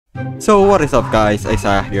So what is up guys,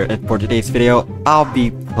 Isaah here, and for today's video, I'll be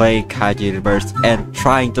playing Kaiju Reverse and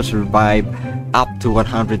trying to survive up to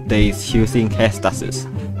 100 days using HESTATUS.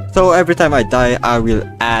 So every time I die, I will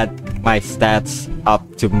add my stats up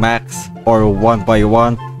to max or 1 by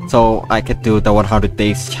 1 so I can do the 100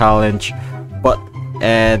 days challenge.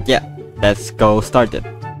 And yeah, let's go start it.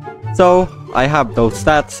 So I have those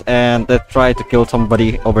stats and let's try to kill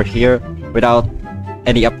somebody over here without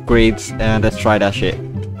any upgrades, and let's try that shit.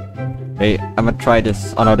 Okay, I'm gonna try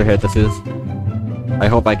this another HESTATUS. I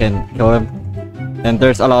hope I can kill him. And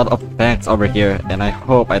there's a lot of tanks over here, and I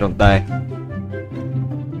hope I don't die.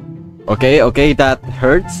 Okay, that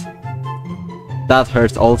hurts. That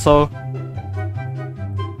hurts also.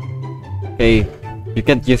 Okay, you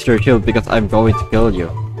can't use your shield because I'm going to kill you,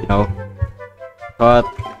 you know. But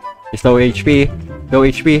it's low HP. Low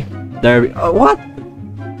HP. There we what?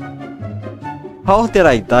 How did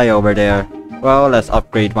I die over there? Well, let's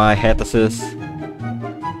upgrade my HESTATUS.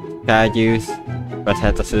 Kaijus, press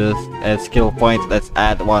HESTATUS, and skill points. Let's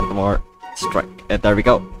add one more strike, and there we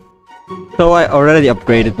go. So I already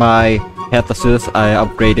upgraded my HESTATUS. I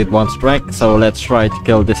upgraded one strength, so let's try to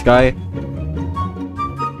kill this guy.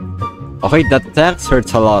 Okay, that tanks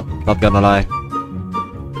hurts a lot, not gonna lie.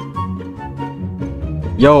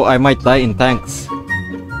 Yo, I might die in tanks.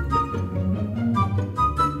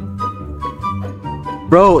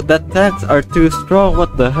 Bro, that tanks are too strong,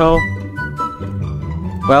 what the hell?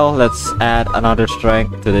 Well, let's add another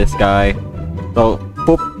strength to this guy. So,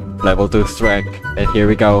 boop, level 2 strength, and here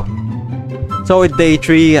we go. So in day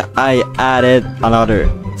 3, I added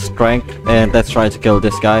another strength, and let's try to kill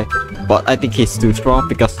this guy. But I think he's too strong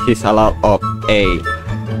because he's a lot of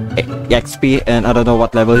XP, and I don't know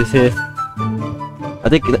what level this is. I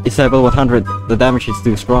think it's level 100, the damage is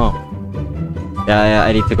too strong. Yeah,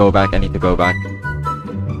 I need to go back,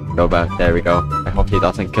 Go back, there we go. I hope he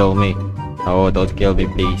doesn't kill me. No, don't kill me,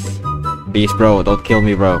 please. Please, bro, don't kill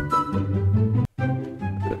me, bro.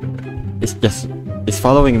 It's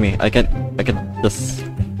following me. I can just...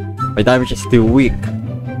 My damage is too weak.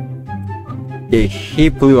 He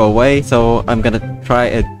flew away, so I'm gonna try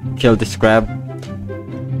and kill this crab.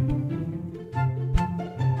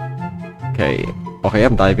 Okay,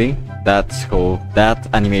 I'm diving. That's cool. That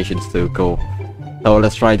animation is too cool. So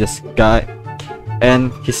let's try this guy.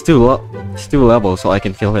 And he's too level, so I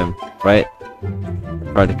can kill him, right?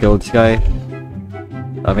 Try to kill this guy.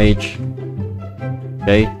 Damage.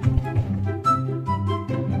 Okay.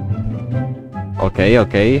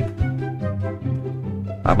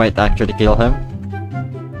 I might actually kill him.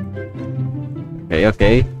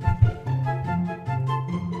 Okay.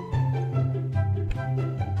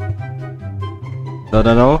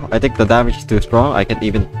 No. I think the damage is too strong. I can't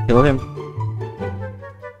even kill him.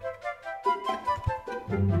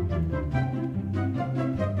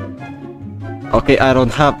 Okay, I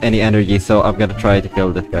don't have any energy, so I'm gonna try to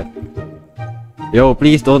kill this guy. Yo,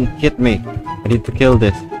 please don't hit me. I need to kill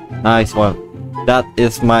this. Nice one. That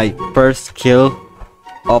is my first kill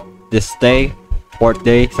of this day, 4th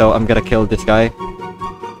day, so I'm gonna kill this guy.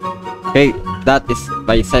 Okay, that is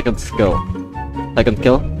my second kill.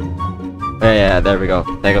 Yeah, there we go.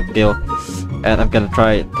 Second kill. And I'm gonna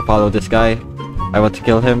try to follow this guy. I want to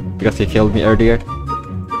kill him because he killed me earlier.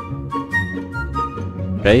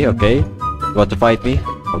 Okay. You want to fight me?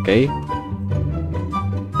 Okay.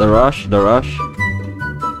 The rush.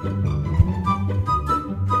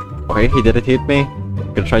 Okay, he didn't hit me.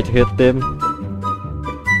 I'm gonna try to hit him.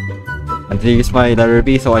 And use my letter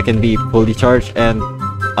B so I can be fully charged and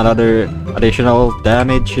another additional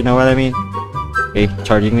damage, you know what I mean? Okay,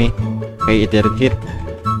 charging me. Okay, it didn't hit.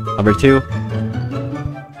 Number 2.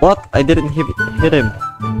 What? I didn't hit him.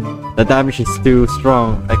 The damage is too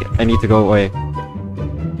strong. I need to go away.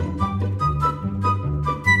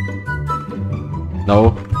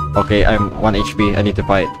 No. Okay, I'm 1 HP. I need to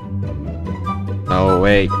fight. No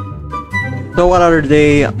way. So another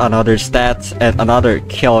day, another stats, and another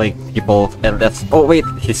killing people. And that's... Oh wait,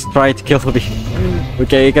 he's trying to kill me.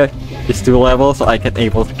 Okay. He's 2 levels, so I can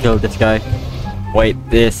able to kill this guy. Wait,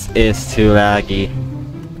 this is too laggy.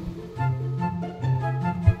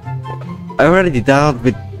 I'm already down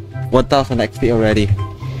with 1000 XP already.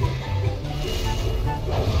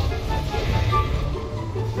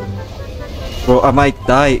 Bro, I might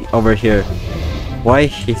die over here.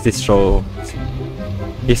 Why is this so...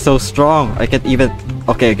 He's so strong. I can't even...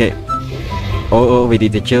 Okay. Oh, we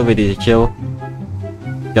need to chill.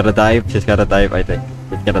 Gotta dive. She's gotta dive, I think.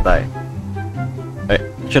 He's gonna die. Wait,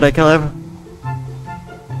 should I kill him?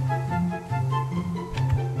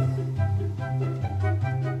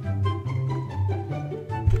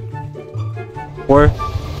 Or...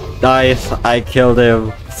 Nice, I killed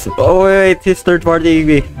him. Oh wait, he's third partying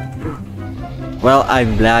me. Well,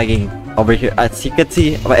 I'm lagging over here. As you can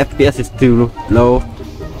see, my FPS is too low.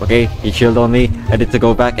 Okay, he chilled on me. I need to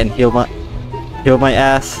go back and heal my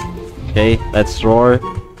ass. Okay, let's roar.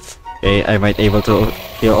 Okay, I might able to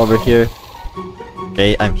heal over here.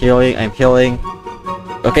 Okay, I'm healing.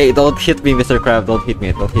 Okay, don't hit me, Mr. Crab. Don't hit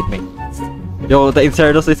me. Yo, the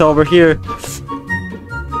Infernos is over here.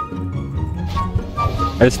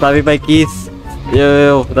 I'm spamming my keys.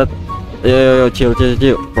 Yo, chill.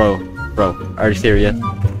 Bro, are you serious?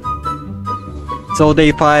 So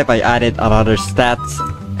day 5, I added another stats,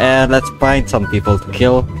 and let's find some people to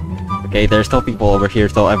kill. Okay, there's no people over here,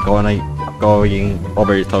 so I'm going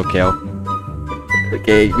over to Tokyo.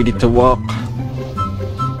 Okay, we need to walk.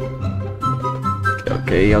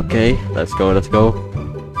 Okay, let's go.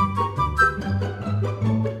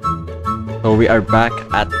 So we are back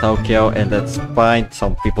at Tokyo, and let's find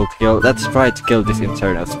some people to kill. Let's try to kill this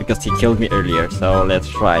Infernos because he killed me earlier, so let's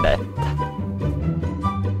try that.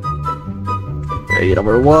 Okay,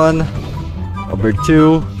 number 1, number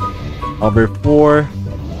 2, number 4.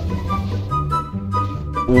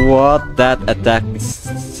 What? That attack is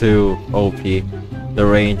too OP. The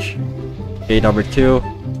range. Okay, number 2.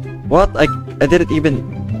 What? I didn't even...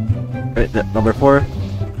 Wait, number 4.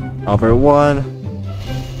 Number 1.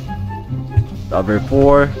 Number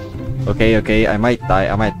 4. Okay, I might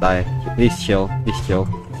die. Please chill.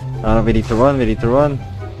 We need to run.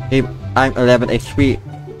 Okay, I'm 11 HP.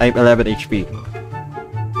 11 HP.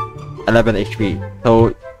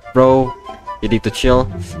 So, bro, you need to chill.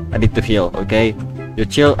 I need to heal, okay? You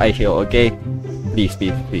chill, I heal, okay? Please.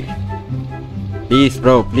 Please,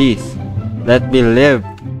 bro, please. Let me live.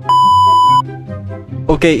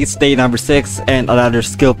 Okay, it's day number 6 and another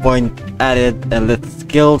skill point added, and let's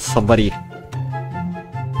kill somebody.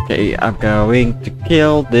 Okay, I'm going to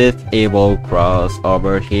kill this Able Cross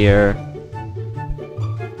over here.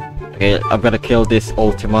 Okay, I'm gonna kill this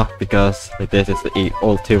Ultima because this is the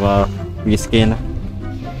Ultima reskin.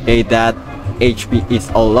 Okay, that HP is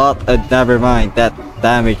a lot, and never mind, that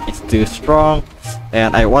damage is too strong,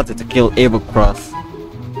 and I wanted to kill Able Cross.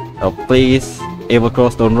 So please, Able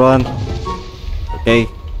Cross, don't run. Okay,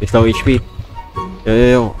 it's low HP.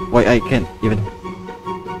 Yo, why I can't even...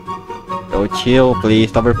 Yo, chill,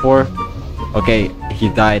 please. Number 4. Okay, he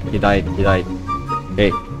died.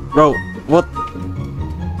 Okay, bro, what?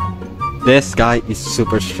 This guy is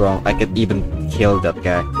super strong. I can even kill that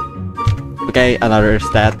guy. Okay, another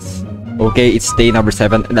stats. Okay, it's day number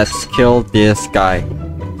 7. Let's kill this guy.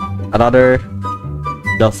 Another,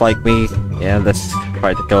 just like me. Yeah, let's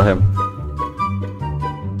try to kill him.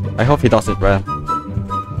 I hope he doesn't run.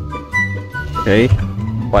 Okay,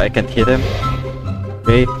 why I can't hit him?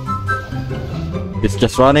 Okay, he's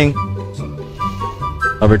just running.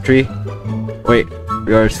 Number 3. Wait,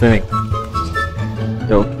 we are swimming.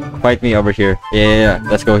 Yo, fight me over here. Yeah.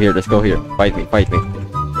 Let's go here. Fight me.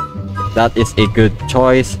 That is a good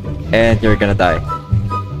choice, and you're gonna die.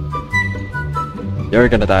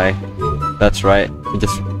 That's right. You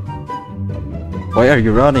just... Why are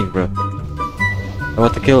you running, bro? I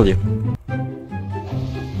want to kill you.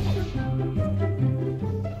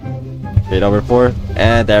 Okay, number 4,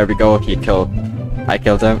 and there we go. I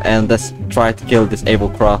killed him, and let's try to kill this Able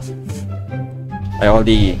Cross.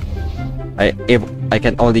 I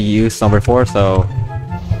can only use number 4, so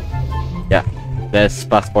yeah, let's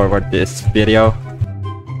fast forward this video.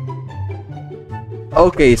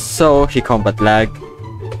 Okay, so he combat lag,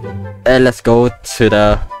 and let's go to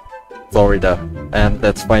the Florida, and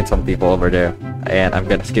let's find some people over there, and I'm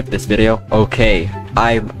gonna skip this video. Okay,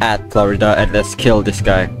 I'm at Florida, and let's kill this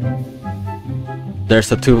guy. There's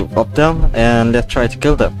 2 of them, and let's try to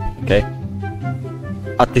kill them. Okay,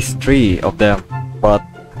 at least 3 of them, but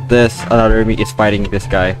this another enemy is fighting this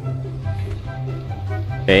guy.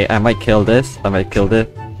 Okay, I might kill this.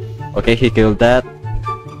 Okay, he killed that.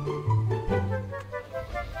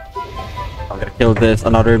 I'm gonna kill this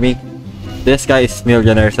another enemy. This guy is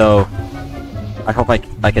millionaire, so I hope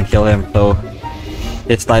I can kill him. So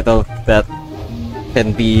his title that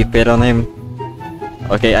can be fit on him.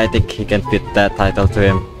 Okay, I think he can fit that title to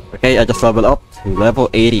him. Okay, I just leveled up to level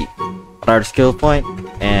 80. Another skill point,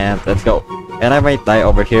 and let's go. And I might die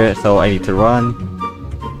over here, so I need to run.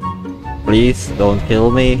 Please, don't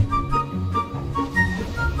kill me.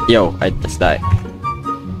 Yo, I just died.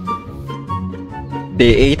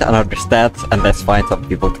 Day 8, another stats, and let's find some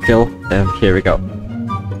people to kill. And here we go.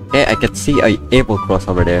 Okay, I can see a Able Cross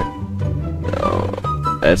over there. So,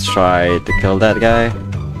 let's try to kill that guy.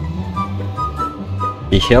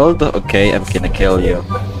 He healed? Okay, I'm gonna kill you.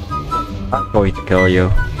 I'm going to kill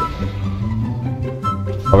you.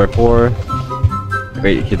 Number 4.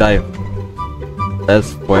 Wait, he died.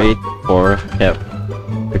 Let's wait for him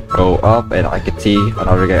to go up, and I can see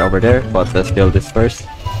another guy over there, but let's kill this first.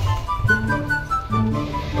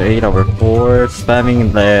 Okay, number 4,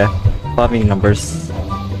 spamming numbers.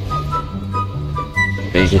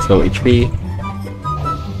 Okay, he's low HP.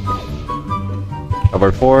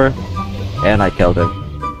 Number 4, and I killed him.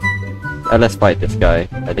 Let's fight this guy.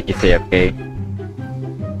 I think he's AFK.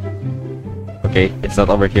 Okay, it's not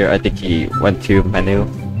over here. I think he went to menu.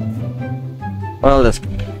 Well, let's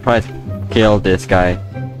try to kill this guy,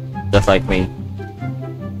 just like me.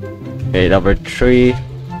 Okay, number 3.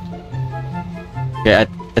 Okay, I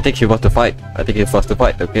think he wants to fight. I think he's supposed to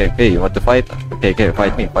fight. Okay, you want to fight? Okay,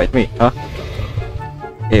 fight me, huh?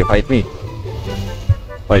 Okay, fight me,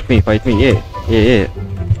 yeah.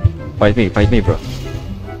 Fight me, bro.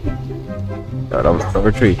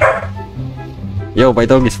 Number 3. Yo, my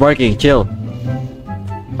dog is barking, chill.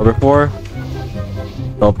 Number 4.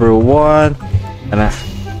 Number 1.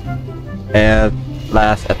 And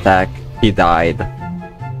last attack, he died.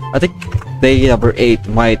 I think day number 8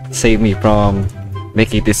 might save me from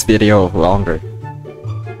making this video longer.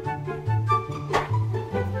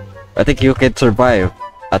 I think you can survive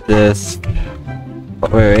at this.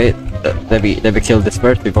 Wait. Let me kill this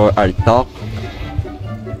first before I talk.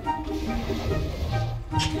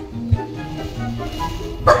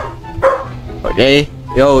 Okay.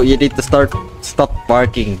 Yo, you need to stop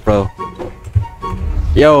barking, bro.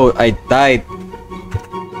 Yo, I died.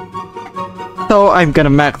 So I'm gonna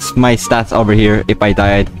max my stats over here if I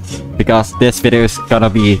died, because this video is gonna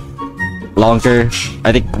be longer.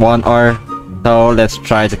 I think 1 hour. So let's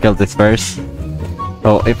try to kill this first.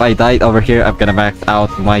 So if I died over here, I'm gonna max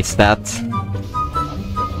out my stats.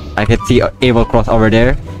 I can see Able Cross over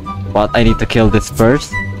there, but I need to kill this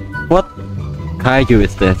first. What Kaiju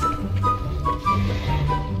is this?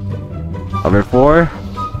 Number 4.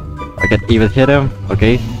 I can even hit him.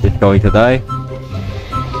 Okay, he's going to die.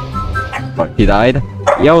 Oh, he died.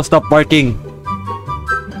 Yo, stop barking.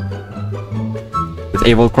 It's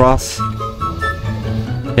Able Cross.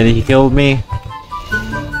 Can he kill me?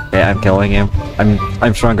 Okay, I'm killing him.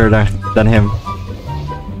 I'm stronger than him.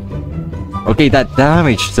 Okay, that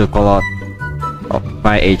damage took a lot of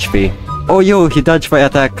my HP. Oh, yo, he dodged my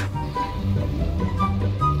attack.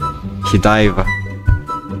 He dive.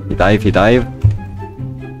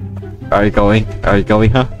 Are you going,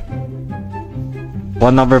 huh?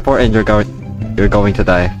 1 number 4, and you're going to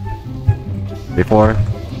die. Before,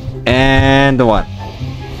 and 1,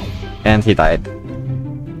 and he died.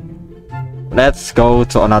 Let's go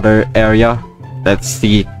to another area. Let's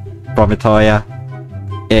see Prometoya,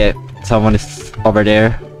 if someone is over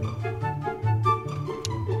there.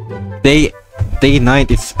 Day 9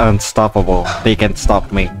 is unstoppable. They can't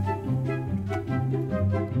stop me.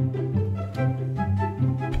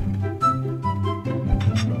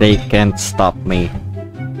 They can't stop me.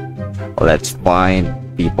 Let's find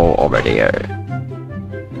people over there.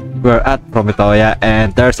 We're at Prometoya,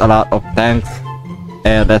 and there's a lot of tanks.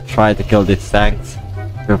 And let's try to kill these tanks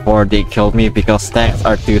before they kill me, because tanks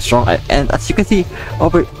are too strong. And as you can see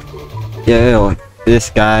over, yo, this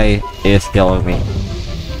guy is killing me.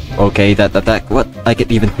 Okay, that attack. What? I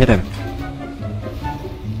can even hit him.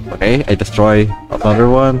 Okay, I destroy another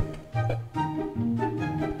one.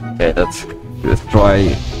 Okay, let's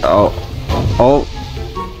destroy. Oh.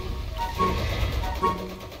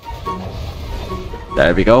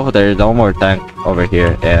 There we go. There's no more tank over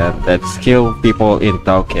here, and let's kill people in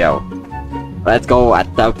Tokyo. Let's go at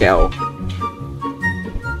Tokyo.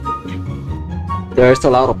 There's a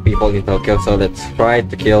lot of people in Tokyo, so let's try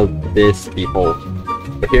to kill these people.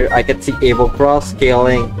 Here I can see Able Cross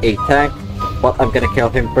killing a tank, but I'm gonna kill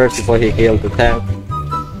him first before he killed the tank.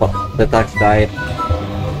 But the tank died.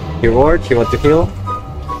 Reward, he wants to kill.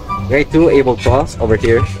 Okay, 2 Able Cross over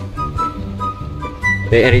here.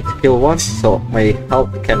 Okay, I need to kill 1, so my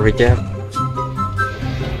health can regen.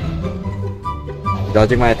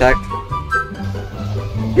 Dodging my attack.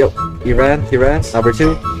 Yo, he ran. Number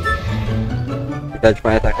 2. Dodge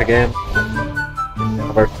my attack again.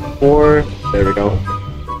 Number 4. There we go.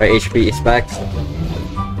 My HP is back.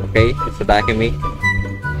 Okay, it's attacking me.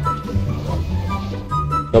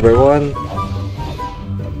 Number 1.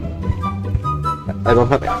 I don't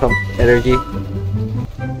have some energy.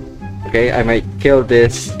 Okay, I might kill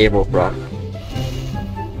this Able Cross.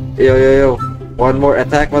 Yo. One more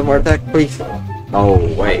attack, please. No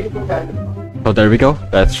way. So there we go.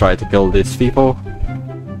 Let's try to kill these people.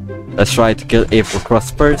 Let's try to kill Able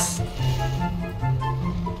Cross first.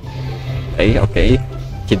 Okay.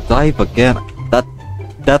 He dive again.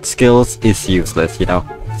 That skills is useless, you know.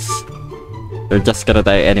 They're just gonna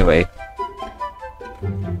die anyway.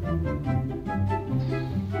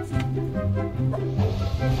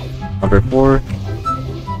 Number 4.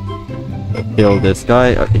 Kill this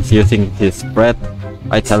guy. He's using his breath.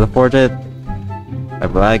 I teleported.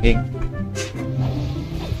 I'm lagging.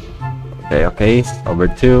 Okay. Number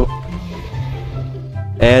 2.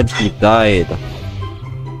 And he died.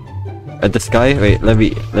 And this guy, wait, let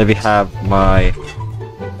me have my,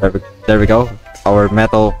 there we go, our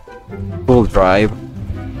metal full drive.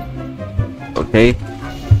 Okay,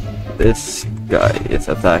 this guy is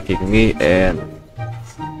attacking me, and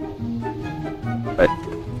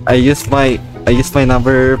I used my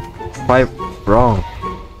number 5 wrong.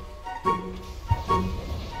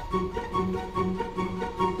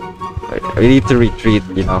 Wait, we need to retreat,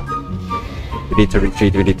 you know. We need to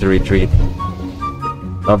retreat.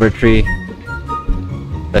 Number 3.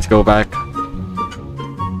 Let's go back.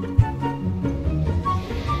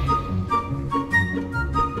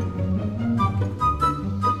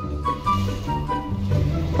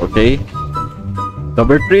 Okay.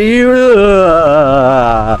 Number 3.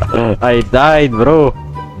 I died, bro.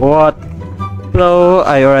 What? So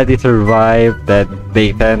I already survived that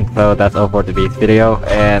day 10. So that's all for today's video.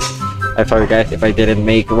 And I'm sorry guys if I didn't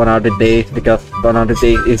make 100 days because 100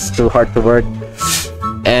 days is too hard to work.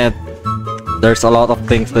 And there's a lot of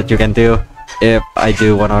things that you can do if I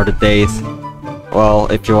do 100 days. Well,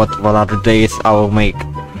 if you want 100 days, I will make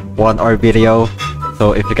 1 hour video.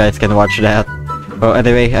 So if you guys can watch that. Well,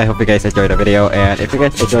 anyway, I hope you guys enjoyed the video. And if you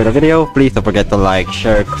guys enjoyed the video, please don't forget to like,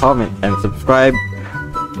 share, comment, and subscribe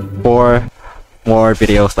for more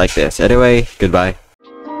videos like this. Anyway, goodbye.